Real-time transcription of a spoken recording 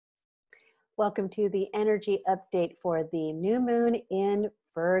Welcome to the energy update for the new moon in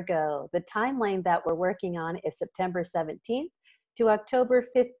Virgo. The timeline that we're working on is September 17th to October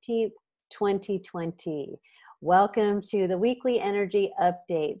 15th, 2020. Welcome to the weekly energy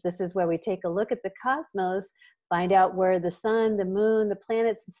update. This is where we take a look at the cosmos, find out where the sun, the moon, the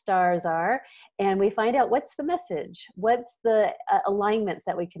planets, the stars are, and we find out what's the message, what's the alignments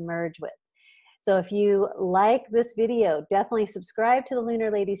that we can merge with. So if you like this video, definitely subscribe to the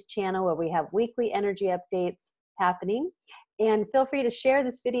Lunar Ladies channel where we have weekly energy updates happening. And feel free to share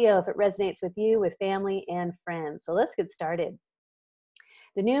this video if it resonates with you, with family and friends. So let's get started.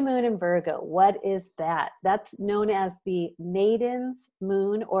 The new moon in Virgo, what is that? That's known as the Maiden's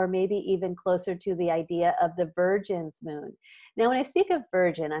moon, or maybe even closer to the idea of the Virgin's moon. Now, when I speak of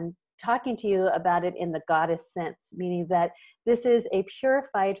Virgin, I'm talking to you about it in the goddess sense, meaning that this is a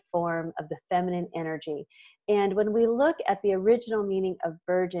purified form of the feminine energy. And when we look at the original meaning of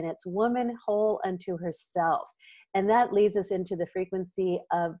virgin, it's woman whole unto herself. And that leads us into the frequency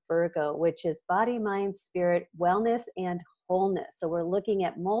of Virgo, which is body, mind, spirit, wellness, and wholeness. So we're looking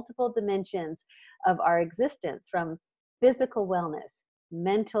at multiple dimensions of our existence, from physical wellness,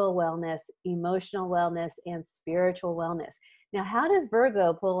 mental wellness, emotional wellness, and spiritual wellness. Now, how does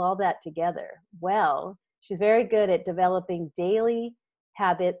Virgo pull all that together? Well, she's very good at developing daily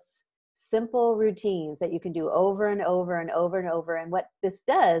habits, simple routines that you can do over and over and over and over. And what this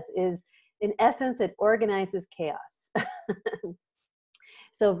does is, in essence, it organizes chaos.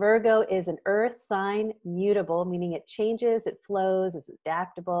 So Virgo is an earth sign, mutable, meaning it changes, it flows, it's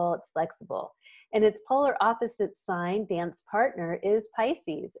adaptable, it's flexible. And its polar opposite sign, dance partner, is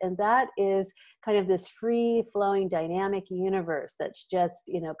Pisces. And that is kind of this free-flowing dynamic universe that's just,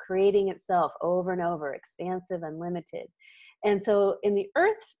 creating itself over and over, expansive, unlimited. And so in the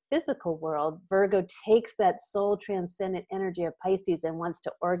earth physical world, Virgo takes that soul transcendent energy of Pisces and wants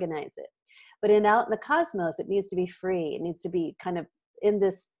to organize it. But out in the cosmos, it needs to be free. It needs to be kind of in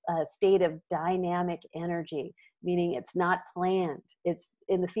this state of dynamic energy, meaning it's not planned. It's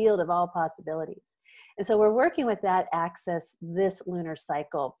in the field of all possibilities. And so we're working with that axis this lunar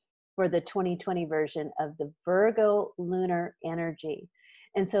cycle for the 2020 version of the Virgo lunar energy.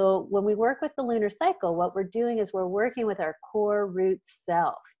 And so when we work with the lunar cycle, what we're doing is we're working with our core root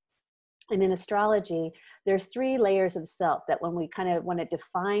self. And in astrology, there's 3 layers of self that when we kind of want to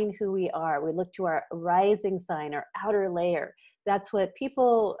define who we are, we look to our rising sign, our outer layer. That's what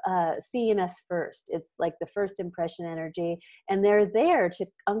people see in us first. It's like the first impression energy, and they're there to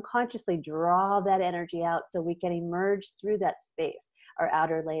unconsciously draw that energy out so we can emerge through that space, our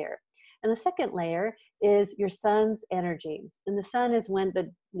outer layer. And the second layer is your sun's energy. And the sun is when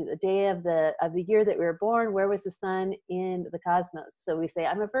the day of the year that we were born. Where was the sun in the cosmos? So we say,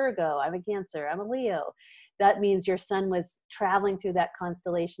 I'm a Virgo, I'm a Cancer, I'm a Leo. That means your sun was traveling through that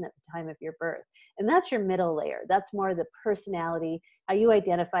constellation at the time of your birth. And that's your middle layer. That's more the personality, how you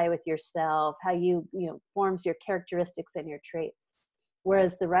identify with yourself, how you forms your characteristics and your traits.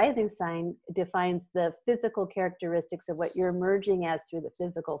 Whereas the rising sign defines the physical characteristics of what you're emerging as through the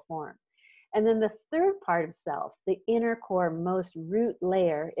physical form. And then the third part of self, the inner core, most root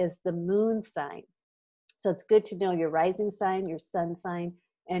layer, is the moon sign. So it's good to know your rising sign, your sun sign,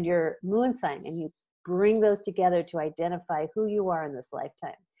 and your moon sign, and you bring those together to identify who you are in this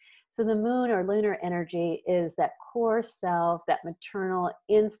lifetime. So the moon or lunar energy is that core self, that maternal,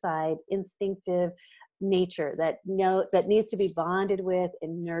 inside, instinctive nature that needs to be bonded with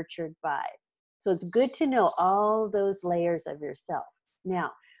and nurtured by. So it's good to know all those layers of yourself.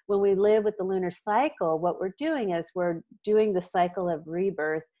 Now, when we live with the lunar cycle, what we're doing is we're doing the cycle of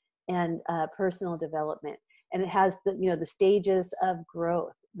rebirth and personal development. And it has the stages of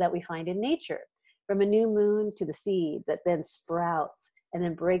growth that we find in nature, from a new moon to the seed that then sprouts and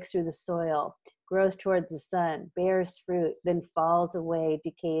then breaks through the soil, grows towards the sun, bears fruit, then falls away,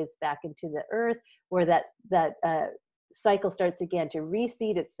 decays back into the earth, where that cycle starts again to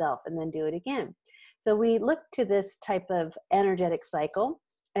reseed itself and then do it again. So we look to this type of energetic cycle,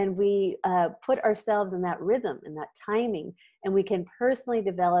 and we put ourselves in that rhythm and that timing, and we can personally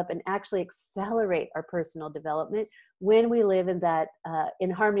develop and actually accelerate our personal development when we live in that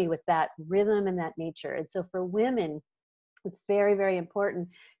in harmony with that rhythm and that nature. And so for women, it's very, very important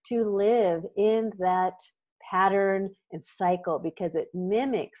to live in that pattern and cycle, because it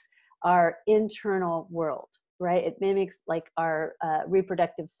mimics our internal world, right? It mimics like our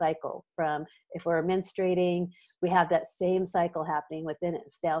reproductive cycle. From if we're menstruating, we have that same cycle happening within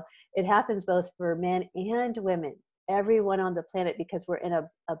us. Now, it happens both for men and women, everyone on the planet, because we're in a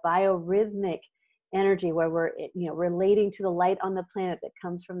biorhythmic energy where we're, relating to the light on the planet that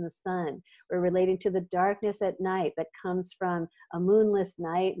comes from the sun. We're relating to the darkness at night that comes from a moonless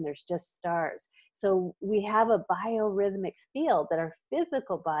night and there's just stars. So we have a biorhythmic field that our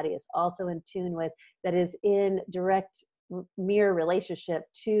physical body is also in tune with, that is in direct mirror relationship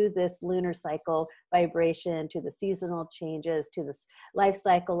to this lunar cycle vibration, to the seasonal changes, to this life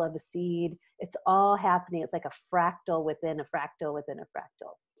cycle of a seed. It's all happening. It's like a fractal within a fractal within a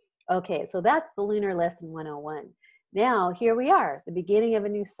fractal. Okay, so that's the lunar lesson 101. Now, here we are, the beginning of a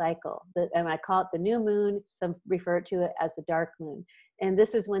new cycle. And I call it the new moon. Some refer to it as the dark moon. And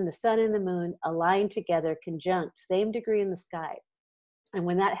this is when the sun and the moon align together, conjunct, same degree in the sky. And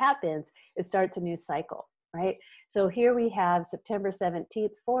when that happens, it starts a new cycle, right? So here we have September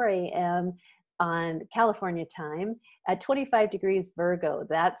 17th, 4 a.m. on California time at 25 degrees Virgo.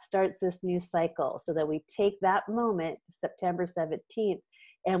 That starts this new cycle, so that we take that moment, September 17th,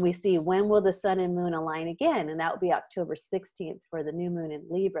 and we see when will the sun and moon align again, and that will be October 16th for the new moon in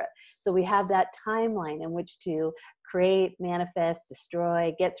Libra. So we have that timeline in which to create, manifest,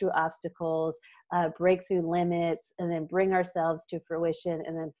 destroy, get through obstacles, break through limits, and then bring ourselves to fruition,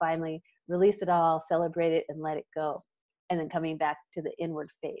 and then finally release it all, celebrate it, and let it go, and then coming back to the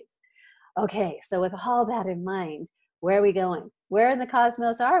inward phase. Okay, so with all that in mind, where are we going? Where in the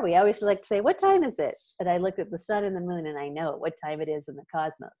cosmos are we? I always like to say, what time is it? And I looked at the sun and the moon and I know what time it is in the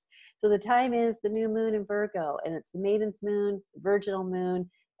cosmos. So the time is the new moon in Virgo, and it's the maiden's moon, virginal moon.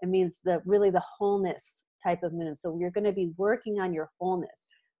 It means really the wholeness type of moon. So you're going to be working on your wholeness,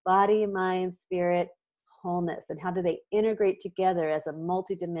 body, mind, spirit, wholeness, and how do they integrate together as a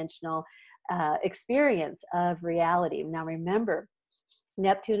multidimensional experience of reality. Now remember,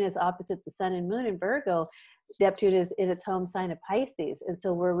 Neptune is opposite the sun and moon in Virgo. Neptune is in its home sign of Pisces. And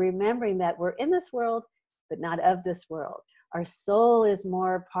so we're remembering that we're in this world, but not of this world. Our soul is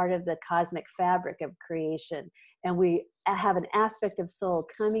more part of the cosmic fabric of creation. And we have an aspect of soul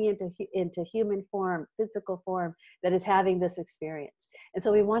coming into human form, physical form, that is having this experience. And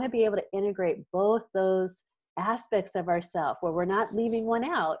so we want to be able to integrate both those aspects of ourself, where we're not leaving one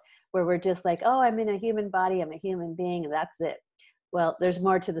out, where we're just like, oh, I'm in a human body, I'm a human being, and that's it. Well, there's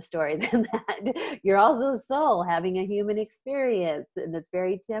more to the story than that. You're also a soul having a human experience, and it's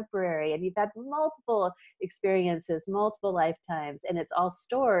very temporary, and you've had multiple experiences, multiple lifetimes, and it's all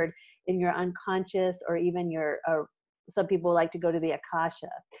stored in your unconscious, or even your, some people like to go to the Akasha,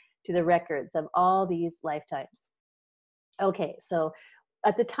 to the records of all these lifetimes. Okay, so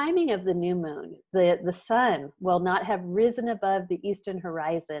at the timing of the new moon, the sun will not have risen above the eastern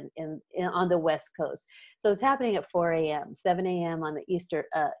horizon on the west coast. So it's happening at 4 a.m., 7 a.m. on the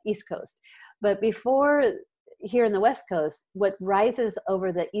east coast. But before, here in the west coast, what rises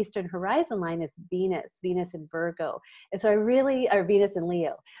over the eastern horizon line is Venus in Virgo. And so or Venus in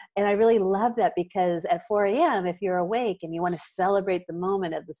Leo. And I really love that, because at 4 a.m., if you're awake and you want to celebrate the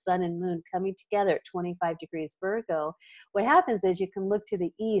moment of the sun and moon coming together at 25 degrees Virgo, what happens is you can look to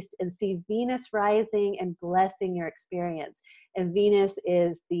the east and see Venus rising and blessing your experience. And Venus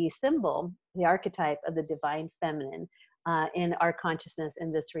is the symbol, the archetype of the divine feminine in our consciousness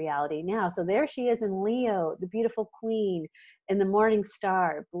in this reality now. So there she is in Leo, the beautiful queen, in the morning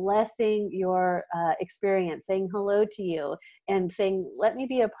star, blessing your experience, saying hello to you, and saying, let me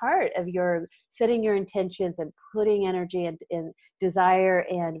be a part of your setting your intentions and putting energy and desire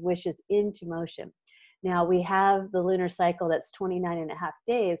and wishes into motion. Now we have the lunar cycle that's 29 and a half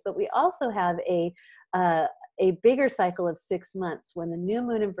days, but we also have a bigger cycle of 6 months, when the new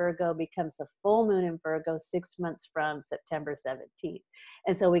moon in Virgo becomes the full moon in Virgo 6 months from September 17th.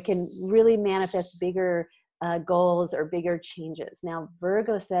 And so we can really manifest bigger goals or bigger changes. Now,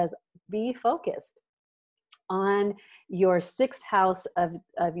 Virgo says, be focused on your sixth house of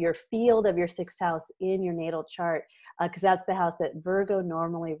your field of your sixth house in your natal chart, because that's the house that Virgo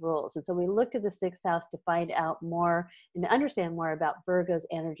normally rules. And so we looked at the sixth house to find out more and to understand more about Virgo's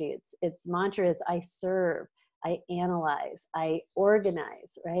energy. Its mantra is, I serve, I analyze, I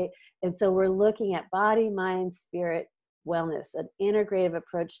organize, right? And so we're looking at body, mind, spirit, wellness, an integrative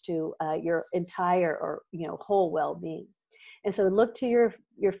approach to your entire or whole well-being. And so look to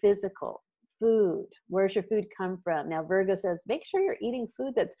your physical food. Where's your food come from? Now Virgo says, make sure you're eating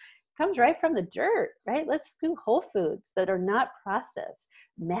food that comes right from the dirt, right? Let's do whole foods that are not processed,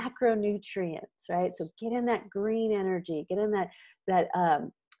 macronutrients, right? So get in that green energy, get in that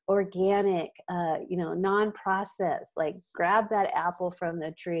organic, non-processed, like grab that apple from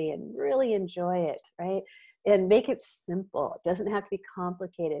the tree and really enjoy it, right? And make it simple. It doesn't have to be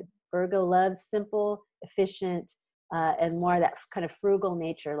complicated. Virgo loves simple, efficient, and more of that kind of frugal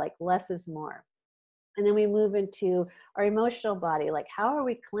nature, like less is more. And then we move into our emotional body. Like, how are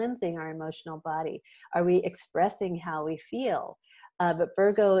we cleansing our emotional body? Are we expressing how we feel? But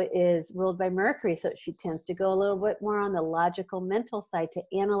Virgo is ruled by Mercury, so she tends to go a little bit more on the logical, mental side to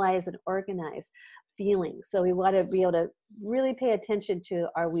analyze and organize feelings. So we want to be able to really pay attention to,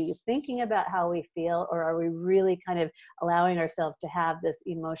 are we thinking about how we feel, or are we really kind of allowing ourselves to have this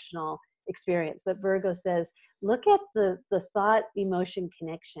emotional experience? But Virgo says, look at the thought emotion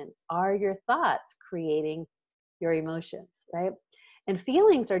connection. Are your thoughts creating your emotions, right? And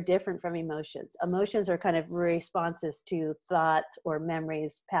feelings are different from emotions. Emotions are kind of responses to thoughts or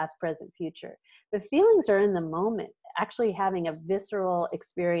memories, past, present, future. But feelings are in the moment, actually having a visceral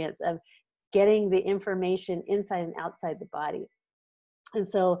experience of getting the information inside and outside the body. And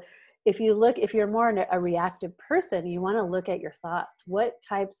so if you're more a reactive person, you want to look at your thoughts. What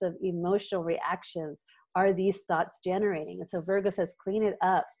types of emotional reactions are these thoughts generating? And so Virgo says, clean it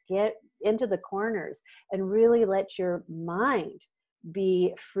up, get into the corners, and really let your mind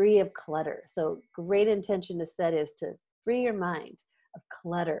be free of clutter. So great intention to set is to free your mind of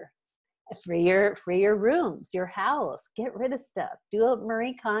clutter. Free your rooms, your house, get rid of stuff. Do a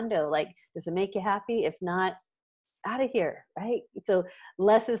Marie Kondo. Like, does it make you happy? If not, out of here, right? So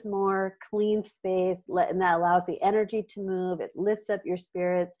less is more, clean space, and that allows the energy to move. It lifts up your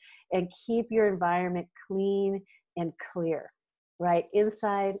spirits and keep your environment clean and clear, right?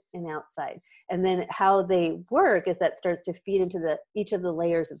 Inside and outside. And then how they work is that starts to feed into each of the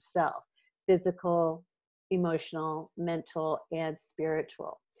layers of self: physical, emotional, mental, and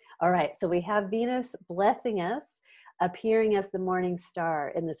spiritual. All right, so we have Venus blessing us, appearing as the morning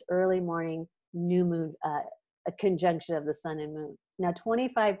star in this early morning new moon, a conjunction of the sun and moon. Now,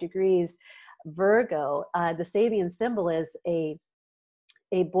 25 degrees Virgo, the Sabian symbol is a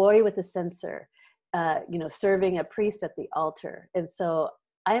boy with a censer, serving a priest at the altar. And so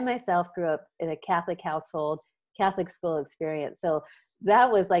I myself grew up in a Catholic household, Catholic school experience. So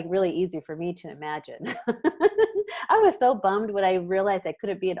that was like really easy for me to imagine. I was so bummed when I realized I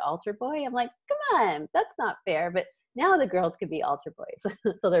couldn't be an altar boy. I'm like, come on, that's not fair. But now the girls could be altar boys.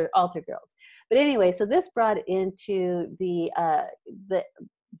 So they're altar girls. But anyway, so this brought into the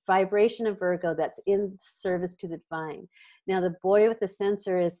vibration of Virgo that's in service to the divine. Now, the boy with the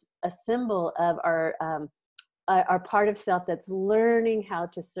censer is a symbol of our part of self that's learning how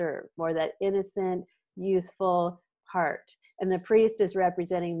to serve, more that innocent, youthful heart. And the priest is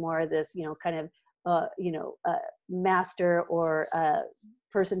representing more of this, kind of, master or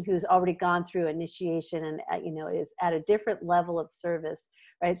person who's already gone through initiation and, is at a different level of service,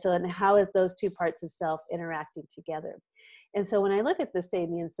 right? So, and how is those two parts of self interacting together? And so when I look at the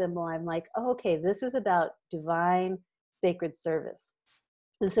Sabian symbol, I'm like, oh, okay, this is about divine sacred service.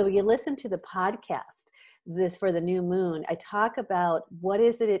 And so when you listen to the podcast, this for the new moon, I talk about what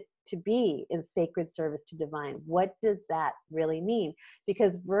is it to be in sacred service to divine. What does that really mean?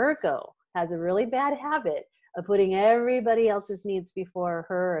 Because Virgo has a really bad habit of putting everybody else's needs before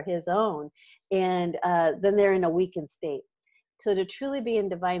her or his own. And then they're in a weakened state. So to truly be in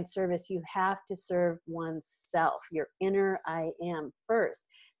divine service, you have to serve oneself, your inner I am first.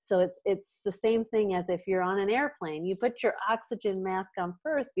 So it's the same thing as if you're on an airplane. You put your oxygen mask on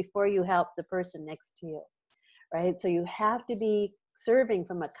first before you help the person next to you, right? So you have to be serving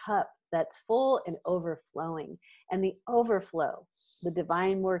from a cup that's full and overflowing. And the overflow, the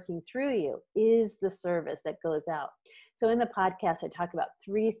divine working through you, is the service that goes out. So in the podcast, I talk about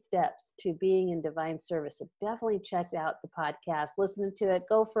 3 steps to being in divine service. So definitely check out the podcast, listen to it,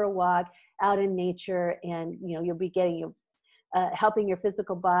 go for a walk out in nature, and you'll be getting helping your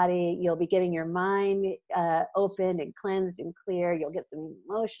physical body. You'll be getting your mind opened and cleansed and clear. You'll get some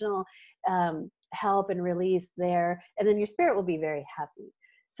emotional help and release there, and then your spirit will be very happy.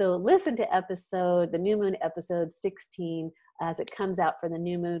 So listen to the new moon episode 16 as it comes out for the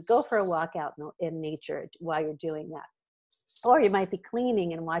new moon. Go for a walk out in nature while you're doing that. Or you might be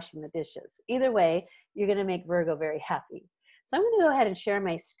cleaning and washing the dishes. Either way, you're going to make Virgo very happy. So I'm going to go ahead and share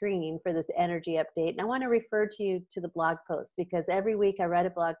my screen for this energy update. And I want to refer to you to the blog post, because every week I write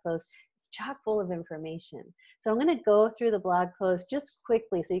a blog post. It's chock full of information. So I'm going to go through the blog post just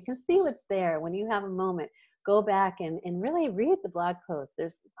quickly so you can see what's there. When you have a moment, go back and really read the blog post.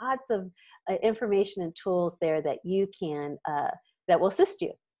 There's lots of information and tools there that you can, that will assist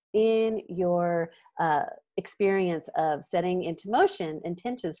you in your experience of setting into motion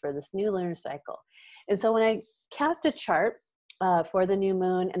intentions for this new lunar cycle. And so when I cast a chart for the new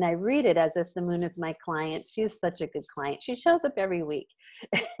moon, and I read it as if the moon is my client. She's such a good client. She shows up every week.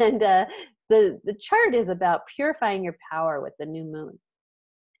 And the chart is about purifying your power with the new moon.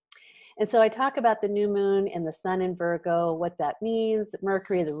 And so I talk about the new moon and the sun in Virgo, what that means.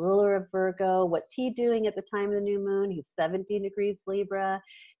 Mercury, the ruler of Virgo, what's he doing at the time of the new moon? He's 17 degrees Libra.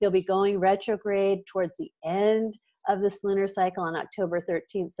 He'll be going retrograde towards the end of this lunar cycle on October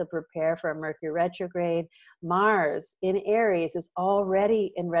 13th, so prepare for a Mercury retrograde. Mars in Aries is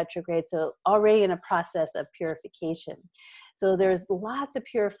already in retrograde, so already in a process of purification. So there's lots of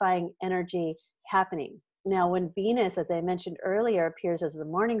purifying energy happening. Now, when Venus, as I mentioned earlier, appears as the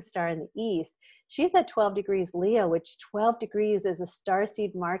morning star in the east, she's at 12 degrees Leo, which 12 degrees is a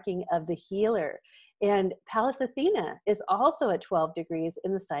starseed marking of the healer. And Pallas Athena is also at 12 degrees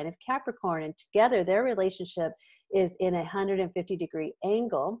in the sign of Capricorn. And together, their relationship is in a 150-degree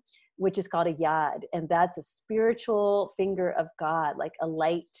angle, which is called a yod. And that's a spiritual finger of God, like a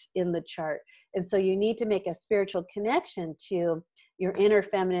light in the chart. And so you need to make a spiritual connection to your inner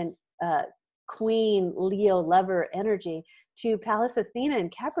feminine Queen Leo lover energy to Pallas Athena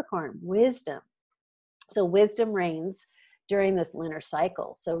and Capricorn, wisdom. So wisdom reigns during this lunar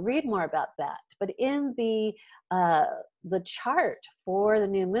cycle. So read more about that. But in the chart for the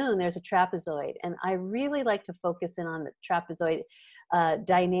new moon, there's a trapezoid. And I really like to focus in on the trapezoid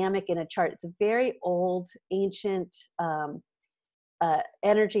dynamic in a chart. It's a very old, ancient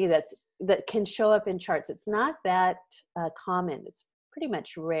energy that can show up in charts. It's not that common. It's pretty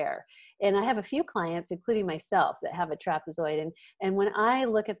much rare. And I have a few clients, including myself, that have a trapezoid. And when I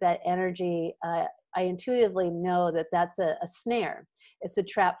look at that energy, I intuitively know that that's a snare. It's a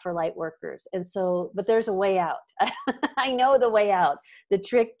trap for light workers. And so, but there's a way out. I know the way out. The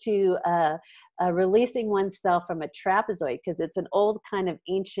trick to releasing oneself from a trapezoid, because it's an old kind of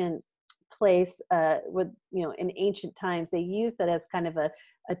ancient place with, in ancient times, they use that as kind of a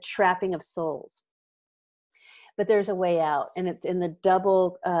trapping of souls. But there's a way out, and it's in the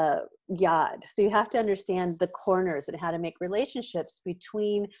double yod. So you have to understand the corners and how to make relationships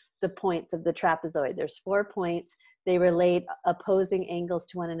between the points of the trapezoid. There's 4 points. They relate opposing angles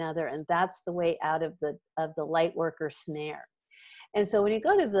to one another, and that's the way out of the light worker snare. And so when you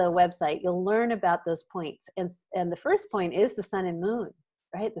go to the website, you'll learn about those points. And the first point is the sun and moon,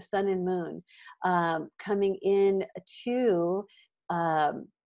 right? The sun and moon coming in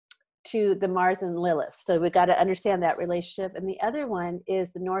to the Mars and Lilith. So we've got to understand that relationship. And the other one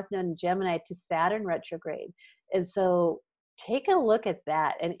is the North Node in Gemini to Saturn retrograde. And so take a look at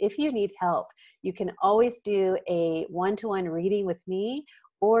that. And if you need help, you can always do a one-to-one reading with me,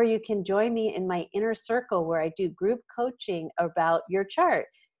 or you can join me in my inner circle where I do group coaching about your chart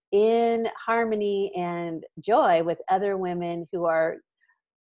in harmony and joy with other women who are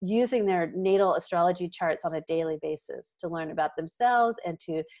using their natal astrology charts on a daily basis to learn about themselves and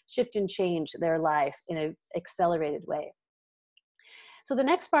to shift and change their life in an accelerated way. So the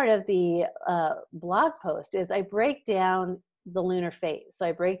next part of the blog post is I break down the lunar phase. So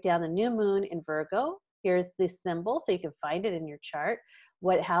I break down the new moon in Virgo. Here's the symbol, so you can find it in your chart.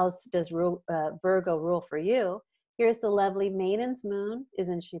 What house does Virgo rule for you? Here's the lovely Maiden's moon.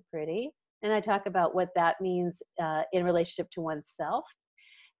 Isn't she pretty? And I talk about what that means in relationship to oneself.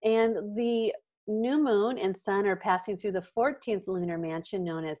 And the new moon and sun are passing through the 14th lunar mansion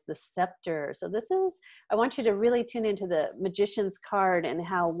known as the scepter. So this is, I want you to really tune into the magician's card and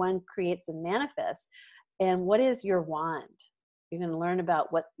how one creates and manifests. And what is your wand? You're going to learn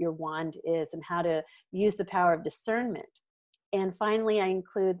about what your wand is and how to use the power of discernment. And finally, I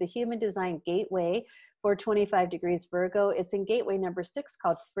include the human design gateway for 25 degrees Virgo. It's in gateway number 6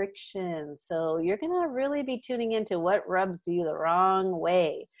 called friction. So you're going to really be tuning into what rubs you the wrong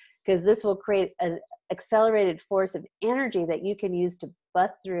way, because this will create an accelerated force of energy that you can use to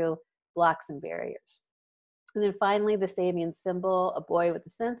bust through blocks and barriers. And then finally, the Sabian symbol, a boy with a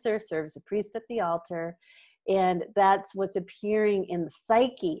censer, serves a priest at the altar. And that's what's appearing in the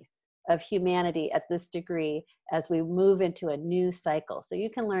psyche of humanity at this degree as we move into a new cycle. So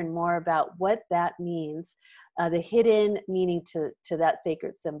you can learn more about what that means, the hidden meaning to that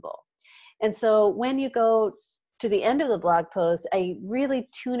sacred symbol. And so when you go to the end of the blog post, I really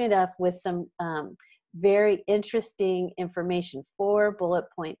tune it up with some very interesting information, 4 bullet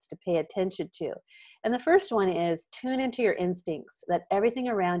points to pay attention to. And the first one is tune into your instincts, that everything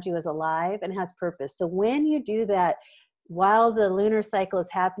around you is alive and has purpose. So when you do that, while the lunar cycle is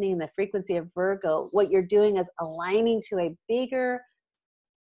happening in the frequency of Virgo, what you're doing is aligning to a bigger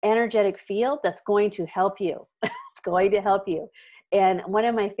energetic field that's going to help you. It's going to help you. And one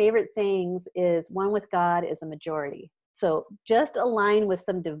of my favorite sayings is, one with God is a majority. So just align with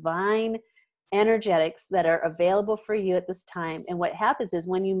some divine energetics that are available for you at this time. And what happens is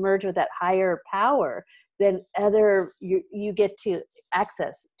when you merge with that higher power, then you get to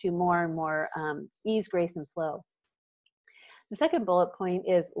access to more and more ease, grace, and flow. The second bullet point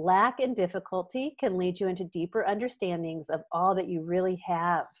is lack and difficulty can lead you into deeper understandings of all that you really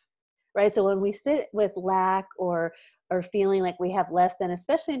have, right? So when we sit with lack or feeling like we have less than,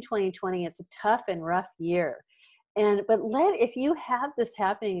 especially in 2020, it's a tough and rough year. But if you have this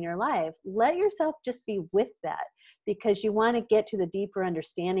happening in your life, let yourself just be with that, because you want to get to the deeper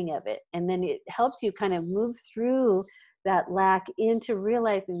understanding of it. And then it helps you kind of move through that lack into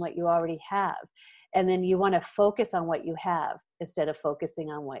realizing what you already have. And then you want to focus on what you have instead of focusing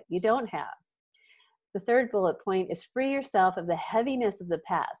on what you don't have. The third bullet point is free yourself of the heaviness of the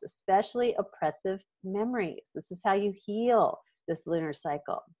past, especially oppressive memories. This is how you heal this lunar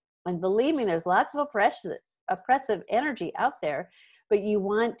cycle. And believe me, there's lots of oppressive energy out there, but you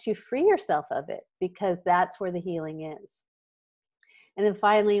want to free yourself of it, because that's where the healing is. And then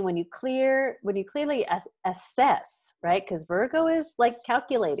finally, when you clearly assess, right? Because Virgo is like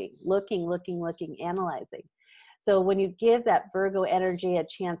calculating, looking, analyzing. So when you give that Virgo energy a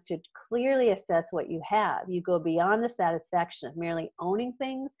chance to clearly assess what you have, you go beyond the satisfaction of merely owning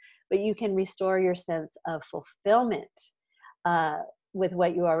things, but you can restore your sense of fulfillment with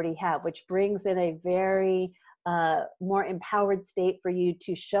what you already have, which brings in a very more empowered state for you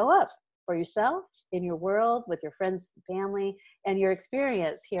to show up for yourself, in your world, with your friends and family, and your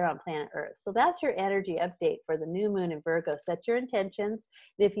experience here on planet Earth. So that's your energy update for the new moon in Virgo. Set your intentions.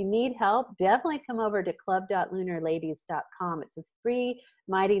 And if you need help, definitely come over to club.lunarladies.com. It's a free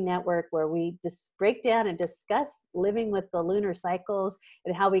mighty network where we just break down and discuss living with the lunar cycles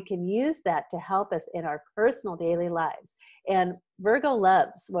and how we can use that to help us in our personal daily lives. And Virgo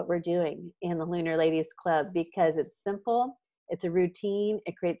loves what we're doing in the Lunar Ladies Club because it's simple. It's a routine.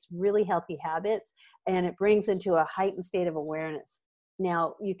 It creates really healthy habits, and it brings into a heightened state of awareness.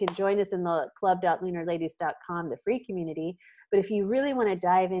 Now, you can join us in the club.lunarladies.com, the free community. But if you really want to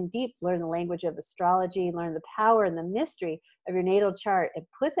dive in deep, learn the language of astrology, learn the power and the mystery of your natal chart, and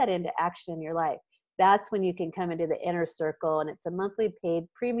put that into action in your life, that's when you can come into the inner circle. And it's a monthly paid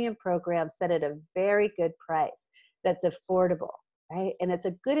premium program set at a very good price that's affordable, right? And it's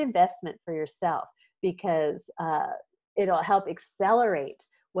a good investment for yourself, because it'll help accelerate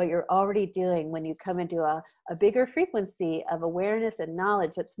what you're already doing when you come into a bigger frequency of awareness and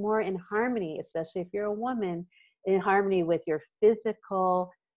knowledge that's more in harmony, especially if you're a woman, in harmony with your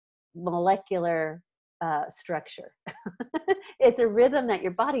physical, molecular structure. It's a rhythm that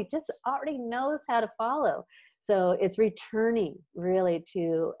your body just already knows how to follow. So it's returning really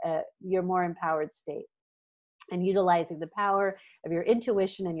to your more empowered state, and utilizing the power of your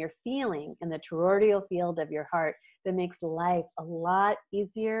intuition and your feeling in the toroidal field of your heart that makes life a lot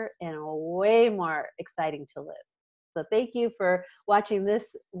easier and way more exciting to live. So thank you for watching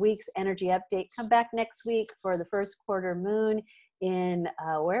this week's energy update. Come back next week for the first quarter moon in,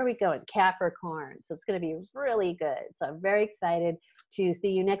 where are we going? Capricorn. So it's going to be really good. So I'm very excited to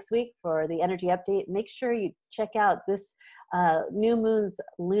see you next week for the energy update. Make sure you check out this New Moon's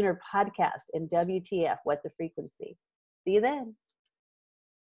Lunar podcast and WTF, What the Frequency. See you then.